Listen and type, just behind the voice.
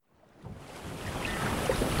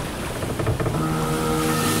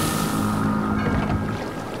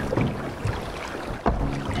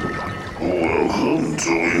to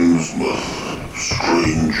Innsmouth,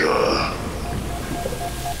 stranger.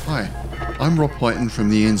 Hi, I'm Rob Whiten from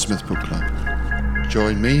the Innsmouth Book Club.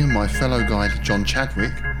 Join me and my fellow guide John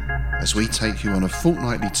Chadwick as we take you on a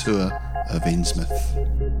fortnightly tour of Innsmouth.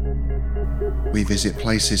 We visit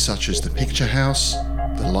places such as the Picture House,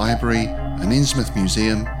 the Library and Innsmouth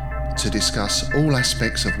Museum to discuss all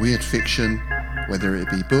aspects of weird fiction, whether it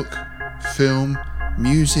be book, film,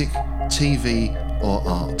 music, TV or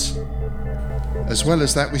art. As well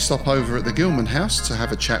as that, we stop over at the Gilman House to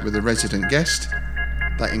have a chat with a resident guest.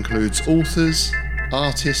 That includes authors,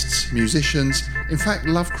 artists, musicians, in fact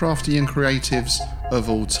Lovecraftian creatives of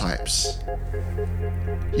all types.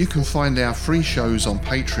 You can find our free shows on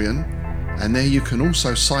Patreon, and there you can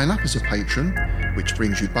also sign up as a patron, which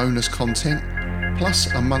brings you bonus content,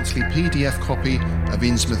 plus a monthly PDF copy of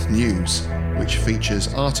Innsmouth News, which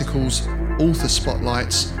features articles, author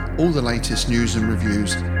spotlights, all the latest news and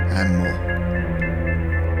reviews, and more.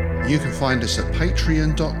 You can find us at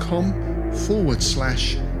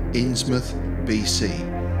patreon.com/InnsmouthBC.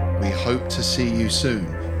 We hope to see you soon,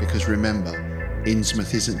 because remember,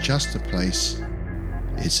 Innsmouth isn't just a place,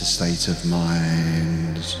 it's a state of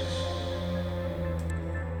mind.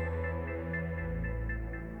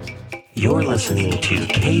 You're listening to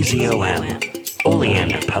KZOM,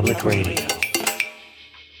 Oleander Public Radio.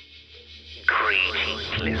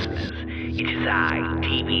 Greetings, listeners. It is I,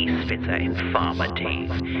 TV Spitzer and Farmer Dave,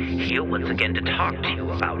 here once again to talk to you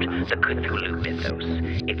about the Cthulhu mythos,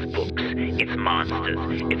 its books, its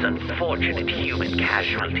monsters, its unfortunate human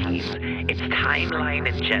casualties, its timeline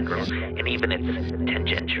in general, and even its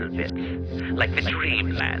tangential bits, like the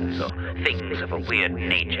dreamlands or things of a weird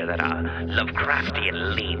nature that are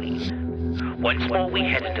Lovecraftian leaning. Once more we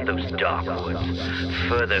head into those dark woods,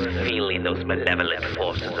 further feeling those malevolent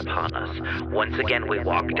forces upon us. Once again we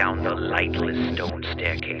walk down the lightless stone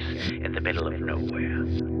staircase in the middle of nowhere.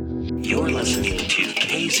 You're listening to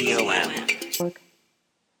KZOM.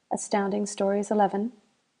 Astounding Stories 11,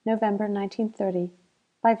 November 1930,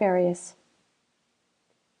 by Various.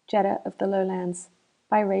 Jeddah of the Lowlands,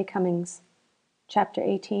 by Ray Cummings. Chapter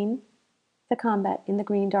 18, The Combat in the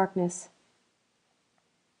Green Darkness.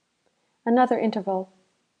 Another interval,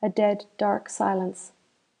 a dead, dark silence.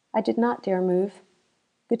 I did not dare move.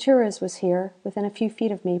 Gutierrez was here, within a few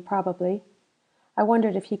feet of me, probably. I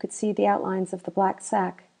wondered if he could see the outlines of the black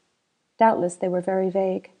sack. Doubtless they were very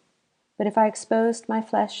vague. But if I exposed my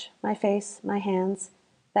flesh, my face, my hands,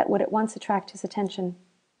 that would at once attract his attention.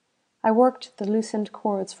 I worked the loosened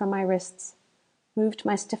cords from my wrists, moved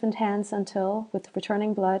my stiffened hands until, with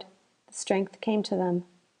returning blood, the strength came to them.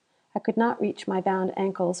 I could not reach my bound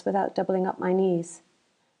ankles without doubling up my knees.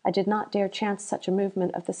 I did not dare chance such a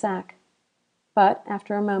movement of the sack. But,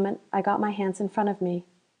 after a moment, I got my hands in front of me.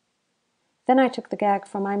 Then I took the gag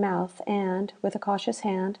from my mouth and, with a cautious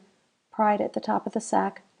hand, pried at the top of the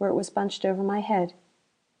sack where it was bunched over my head.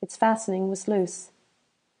 Its fastening was loose.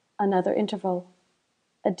 Another interval.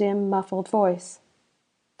 A dim, muffled voice.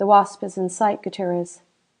 "The wasp is in sight, Gutierrez."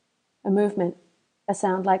 A movement. A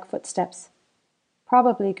sound like footsteps.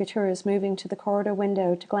 Probably Gutierrez moving to the corridor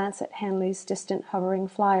window to glance at Hanley's distant hovering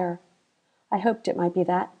flyer. I hoped it might be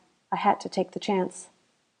that. I had to take the chance.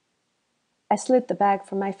 I slid the bag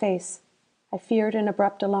from my face. I feared an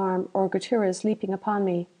abrupt alarm or Gutierrez leaping upon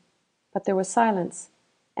me. But there was silence,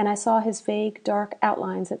 and I saw his vague, dark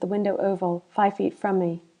outlines at the window oval, 5 feet from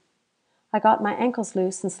me. I got my ankles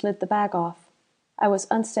loose and slid the bag off. I was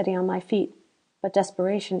unsteady on my feet, but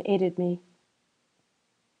desperation aided me.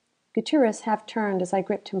 Gutierrez half turned as I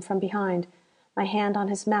gripped him from behind. My hand on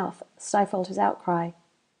his mouth stifled his outcry.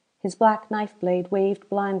 His black knife blade waved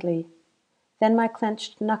blindly. Then my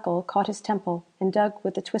clenched knuckle caught his temple and dug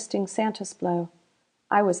with the twisting Santos blow.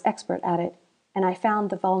 I was expert at it, and I found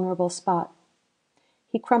the vulnerable spot.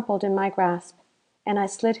 He crumpled in my grasp, and I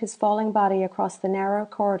slid his falling body across the narrow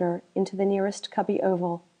corridor into the nearest cubby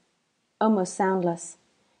oval. Almost soundless.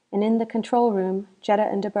 And in the control room, Jeddah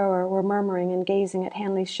and DeBoer were murmuring and gazing at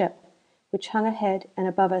Hanley's ship, which hung ahead and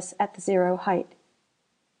above us at the 0 height.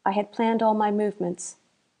 I had planned all my movements.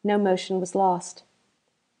 No motion was lost.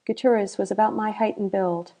 Gutierrez was about my height and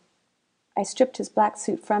build. I stripped his black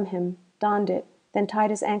suit from him, donned it, then tied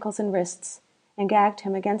his ankles and wrists, and gagged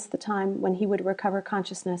him against the time when he would recover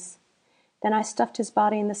consciousness. Then I stuffed his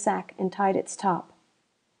body in the sack and tied its top.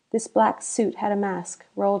 This black suit had a mask,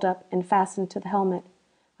 rolled up and fastened to the helmet.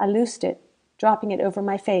 I loosed it, dropping it over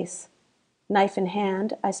my face. Knife in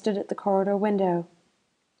hand, I stood at the corridor window.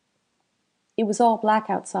 It was all black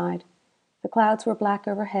outside. The clouds were black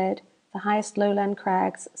overhead, the highest lowland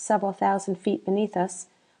crags, several thousand feet beneath us,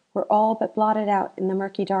 were all but blotted out in the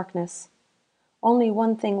murky darkness. Only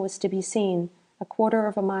one thing was to be seen, a quarter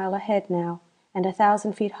of a mile ahead now, and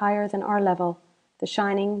 1,000 feet higher than our level, the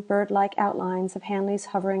shining, bird-like outlines of Hanley's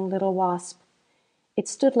hovering little Wasp. It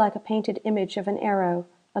stood like a painted image of an arrow,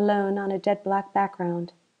 alone on a dead black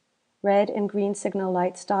background. Red and green signal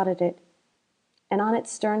lights dotted it, and on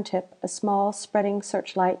its stern tip a small, spreading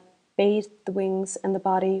searchlight bathed the wings and the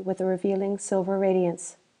body with a revealing silver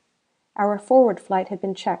radiance. Our forward flight had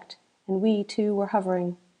been checked, and we, too, were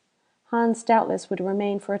hovering. Hans doubtless would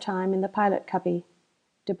remain for a time in the pilot cubby.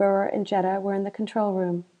 De Boer and Jetta were in the control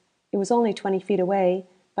room. It was only 20 feet away,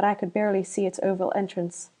 but I could barely see its oval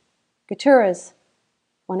entrance. "Gutierrez!"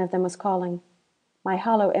 one of them was calling. My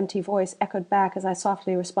hollow, empty voice echoed back as I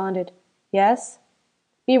softly responded, "Yes?"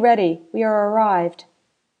 "Be ready. We are arrived."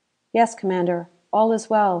 "Yes, Commander. All is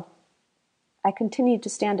well." I continued to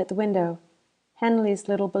stand at the window. Hanley's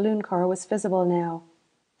little balloon car was visible now.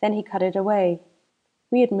 Then he cut it away.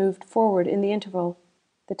 We had moved forward in the interval.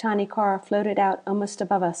 The tiny car floated out almost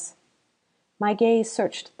above us. My gaze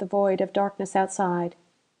searched the void of darkness outside.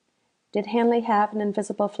 Did Hanley have an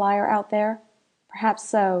invisible flyer out there? Perhaps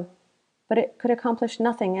so, but it could accomplish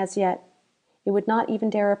nothing as yet. It would not even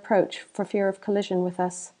dare approach for fear of collision with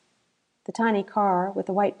us. The tiny car, with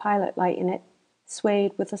a white pilot light in it,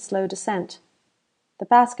 swayed with a slow descent. The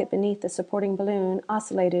basket beneath the supporting balloon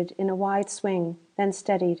oscillated in a wide swing, then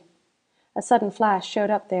steadied. A sudden flash showed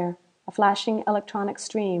up there, a flashing electronic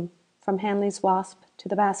stream, from Hanley's Wasp to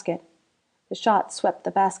the basket. The shot swept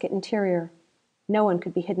the basket interior. No one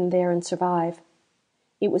could be hidden there and survive.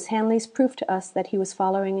 It was Hanley's proof to us that he was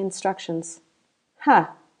following instructions.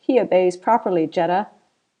 "Ha! He obeys properly, Jetta."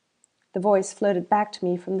 The voice floated back to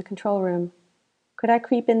me from the control room. Could I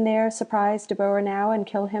creep in there, surprise De Boer now, and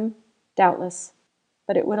kill him? Doubtless.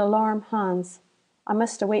 But it would alarm Hans. I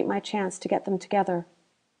must await my chance to get them together.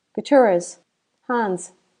 "Gutierrez!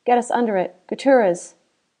 Hans! Get us under it! Gutierrez!"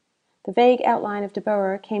 The vague outline of De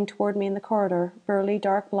Boer came toward me in the corridor, burly,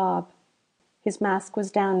 dark blob. His mask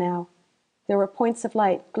was down now. There were points of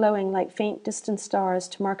light glowing like faint distant stars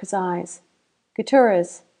to mark his eyes.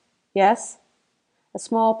 "Gutierrez!" "Yes?" A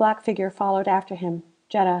small black figure followed after him.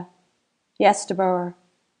 Jetta. "Yes, De Boer."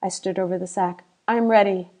 I stood over the sack. "I'm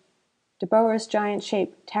ready." De Boer's giant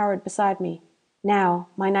shape towered beside me. Now,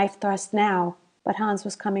 my knife thrust now. But Hans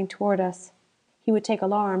was coming toward us. He would take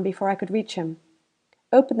alarm before I could reach him.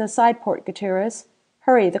 "Open the side port, Gutierrez.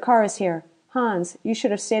 Hurry, the car is here. Hans, you should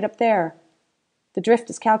have stayed up there." "The drift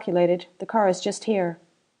is calculated. The car is just here."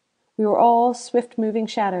 We were all swift-moving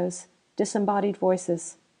shadows, disembodied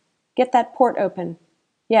voices. "Get that port open."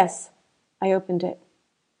 "Yes." I opened it.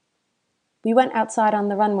 We went outside on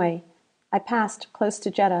the runway. I passed close to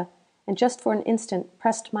Jetta, and just for an instant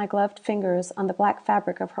pressed my gloved fingers on the black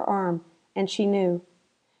fabric of her arm, and she knew.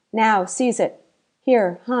 "Now, seize it.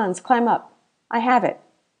 Here, Hans, climb up. I have it.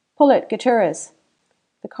 Pull it, Gutierrez."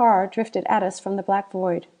 The car drifted at us from the black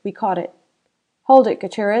void. We caught it. "Hold it,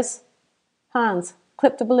 Gutierrez." "Hans,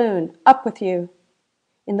 clip the balloon. Up with you."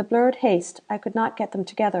 In the blurred haste, I could not get them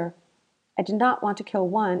together. I did not want to kill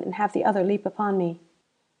one and have the other leap upon me.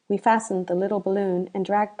 We fastened the little balloon and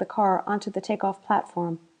dragged the car onto the takeoff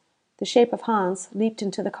platform. The shape of Hans leaped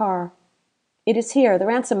into the car. "It is here, the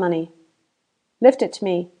ransom money." "Lift it to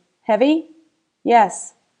me. Heavy?"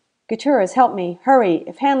 "Yes." "Gutierrez, help me. Hurry,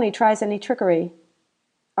 if Hanley tries any trickery."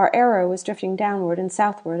 Our arrow was drifting downward and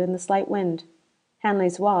southward in the slight wind.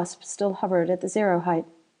 Hanley's Wasp still hovered at the 0 height.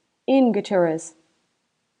 "In, Gutierrez."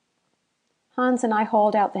 Hans and I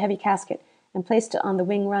hauled out the heavy casket and placed it on the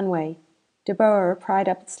wing runway. De Boer pried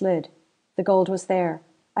up its lid. The gold was there.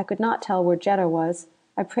 I could not tell where Jetta was.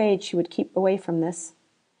 I prayed she would keep away from this.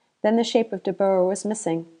 Then the shape of De Boer was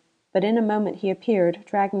missing, but in a moment he appeared,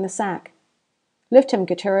 dragging the sack. "Lift him,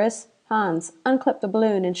 Gutierrez. Hans, unclip the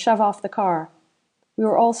balloon and shove off the car." We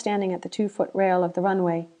were all standing at the 2-foot rail of the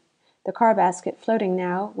runway. The car basket, floating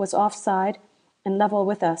now, was offside and level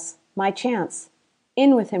with us. My chance!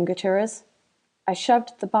 "In with him, Gutierrez." I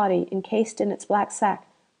shoved the body encased in its black sack,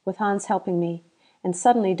 with Hans helping me, and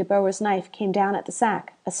suddenly De Boer's knife came down at the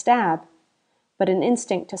sack. A stab! But an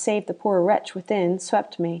instinct to save the poor wretch within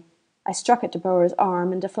swept me. I struck at De Boer's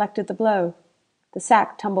arm and deflected the blow. The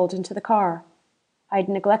sack tumbled into the car. I had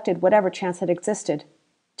neglected whatever chance had existed.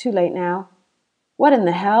 Too late now. "What in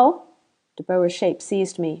the hell?" De Boer's shape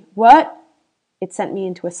seized me. "What?" It sent me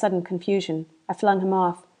into a sudden confusion. I flung him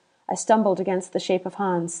off. I stumbled against the shape of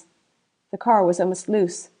Hans. The car was almost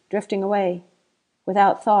loose, drifting away.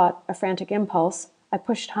 Without thought, a frantic impulse, I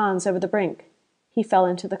pushed Hans over the brink. He fell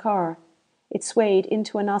into the car. It swayed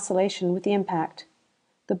into an oscillation with the impact.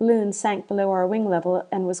 The balloon sank below our wing level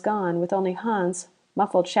and was gone, with only Hans'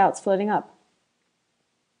 muffled shouts floating up.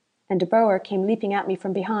 And De Boer came leaping at me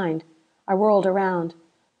from behind. I whirled around.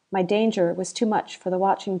 My danger was too much for the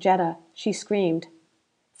watching Jetta. She screamed.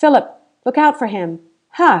 "Philip, look out for him!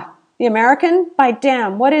 Ha! The American? By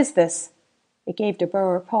damn, what is this?" It gave de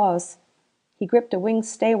Boer pause. He gripped a wing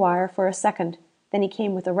stay wire for a second. Then he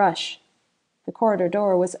came with a rush. The corridor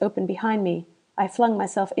door was open behind me. I flung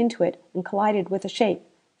myself into it and collided with a shape.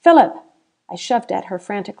 "Philip!" I shoved at her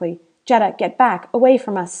frantically. "Jetta, get back! Away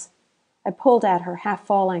from us!" I pulled at her, half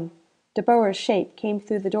falling. De Boer's shape came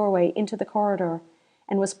through the doorway into the corridor,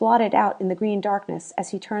 and was blotted out in the green darkness as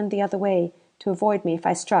he turned the other way to avoid me if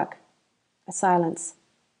I struck. A silence.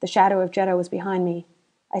 The shadow of Jetta was behind me.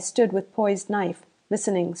 I stood with poised knife,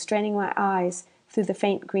 listening, straining my eyes through the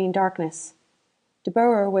faint green darkness. De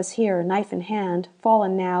Boer was here, knife in hand,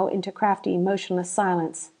 fallen now into crafty, motionless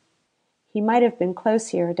silence. He might have been close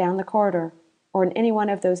here, down the corridor, or in any one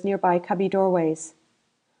of those nearby cubby doorways.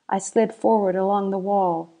 I slid forward along the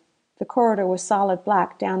wall. The corridor was solid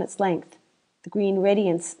black down its length. The green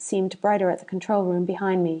radiance seemed brighter at the control room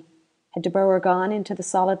behind me. Had de Boer gone into the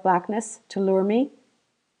solid blackness to lure me?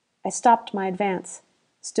 I stopped my advance,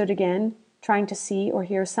 stood again, trying to see or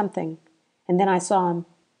hear something, and then I saw him.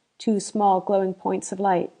 2 small glowing points of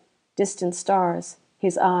light, distant stars,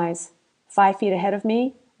 his eyes, 5 feet ahead of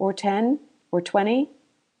me, or 10, or 20.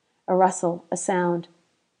 A rustle, a sound.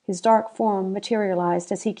 His dark form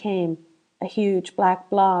materialized as he came, a huge black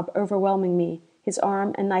blob overwhelming me, his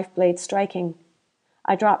arm and knife blade striking.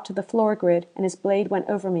 I dropped to the floor grid, and his blade went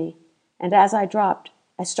over me, and as I dropped,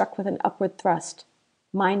 I struck with an upward thrust.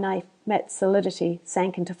 My knife met solidity,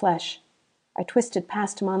 sank into flesh. I twisted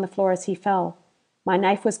past him on the floor as he fell. My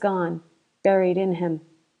knife was gone, buried in him.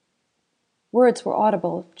 Words were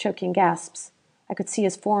audible, choking gasps. I could see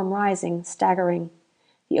his form rising, staggering.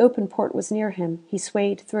 The open port was near him. He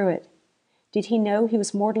swayed through it. Did he know he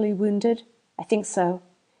was mortally wounded? I think so.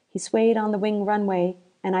 He swayed on the wing runway,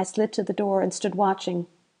 and I slid to the door and stood watching,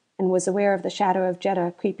 and was aware of the shadow of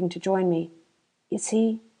Jetta creeping to join me. Is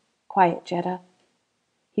he? Quiet, Jetta.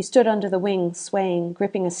 He stood under the wing, swaying,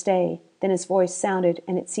 gripping a stay. Then his voice sounded,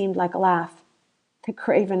 and it seemed like a laugh. The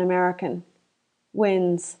craven American.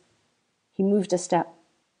 Wins. He moved a step.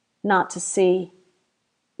 Not to see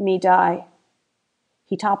me die.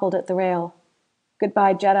 He toppled at the rail.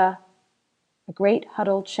 Goodbye, Jetta. A great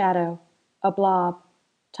huddled shadow. A blob.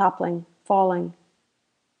 Toppling. Falling.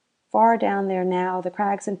 Far down there now, the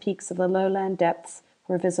crags and peaks of the lowland depths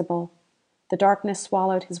were visible. The darkness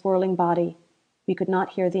swallowed his whirling body. We could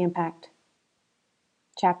not hear the impact.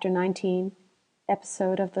 Chapter 19.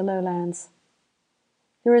 Episode of the Lowlands.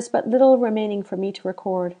 There is but little remaining for me to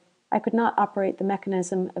record. I could not operate the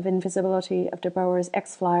mechanism of invisibility of de Boer's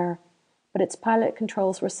X-Flyer, but its pilot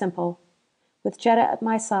controls were simple. With Jetta at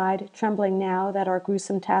my side, trembling now that our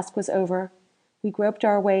gruesome task was over, we groped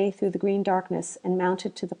our way through the green darkness and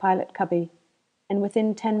mounted to the pilot cubby. And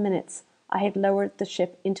within 10 minutes I had lowered the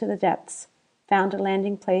ship into the depths, found a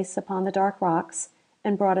landing place upon the dark rocks,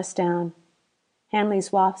 and brought us down.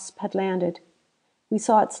 Hanley's Wasp had landed. We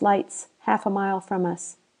saw its lights half a mile from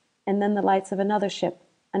us, and then the lights of another ship,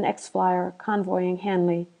 an X-Flyer convoying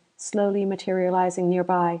Hanley, slowly materializing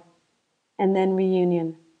nearby. And then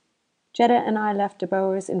reunion. Jetta and I left de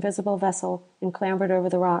Boer's invisible vessel and clambered over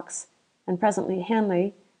the rocks, and presently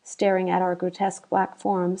Hanley, staring at our grotesque black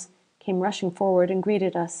forms, came rushing forward and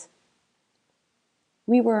greeted us.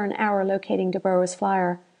 We were an hour locating de Boer's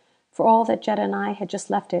flyer, for all that Jetta and I had just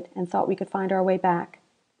left it and thought we could find our way back,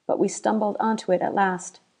 but we stumbled onto it at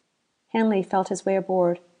last. Hanley felt his way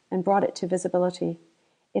aboard and brought it to visibility.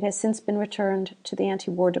 It has since been returned to the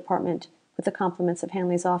anti-war department with the compliments of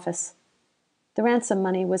Hanley's office. The ransom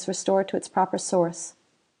money was restored to its proper source.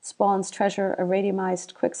 Spawn's treasure of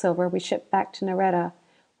radiumized quicksilver we shipped back to Nareda,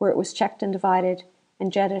 where it was checked and divided,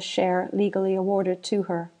 and Jetta's share legally awarded to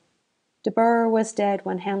her. De Boer was dead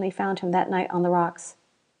when Hanley found him that night on the rocks.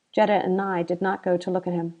 Jetta and I did not go to look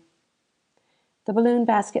at him. The balloon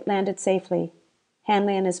basket landed safely.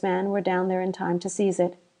 Hanley and his man were down there in time to seize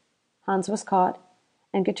it. Hans was caught,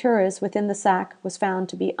 and Gutierrez within the sack was found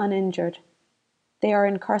to be uninjured. They are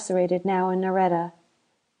incarcerated now in Nareda.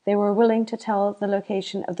 They were willing to tell the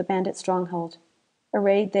location of the bandit stronghold. A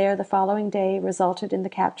raid there the following day resulted in the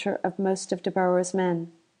capture of most of de Boer's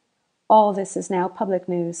men. All this is now public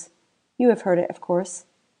news. You have heard it, of course,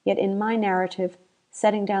 yet in my narrative,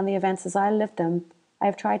 setting down the events as I lived them, I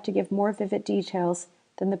have tried to give more vivid details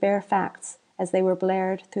than the bare facts as they were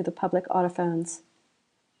blared through the public audiphones.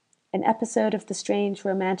 An episode of the strange,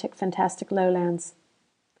 romantic, fantastic lowlands.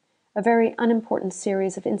 A very unimportant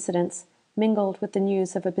series of incidents mingled with the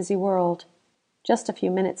news of a busy world. Just a few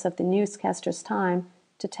minutes of the newscaster's time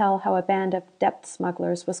to tell how a band of depth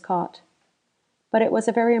smugglers was caught. But it was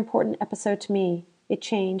a very important episode to me. It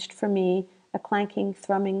changed, for me, a clanking,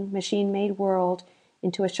 thrumming, machine-made world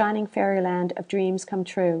into a shining fairyland of dreams come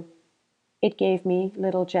true. It gave me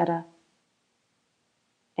little Jetta.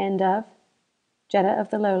 End of Jetta of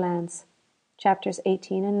the Lowlands, chapters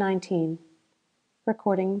 18 and 19.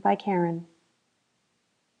 Recording by Karen.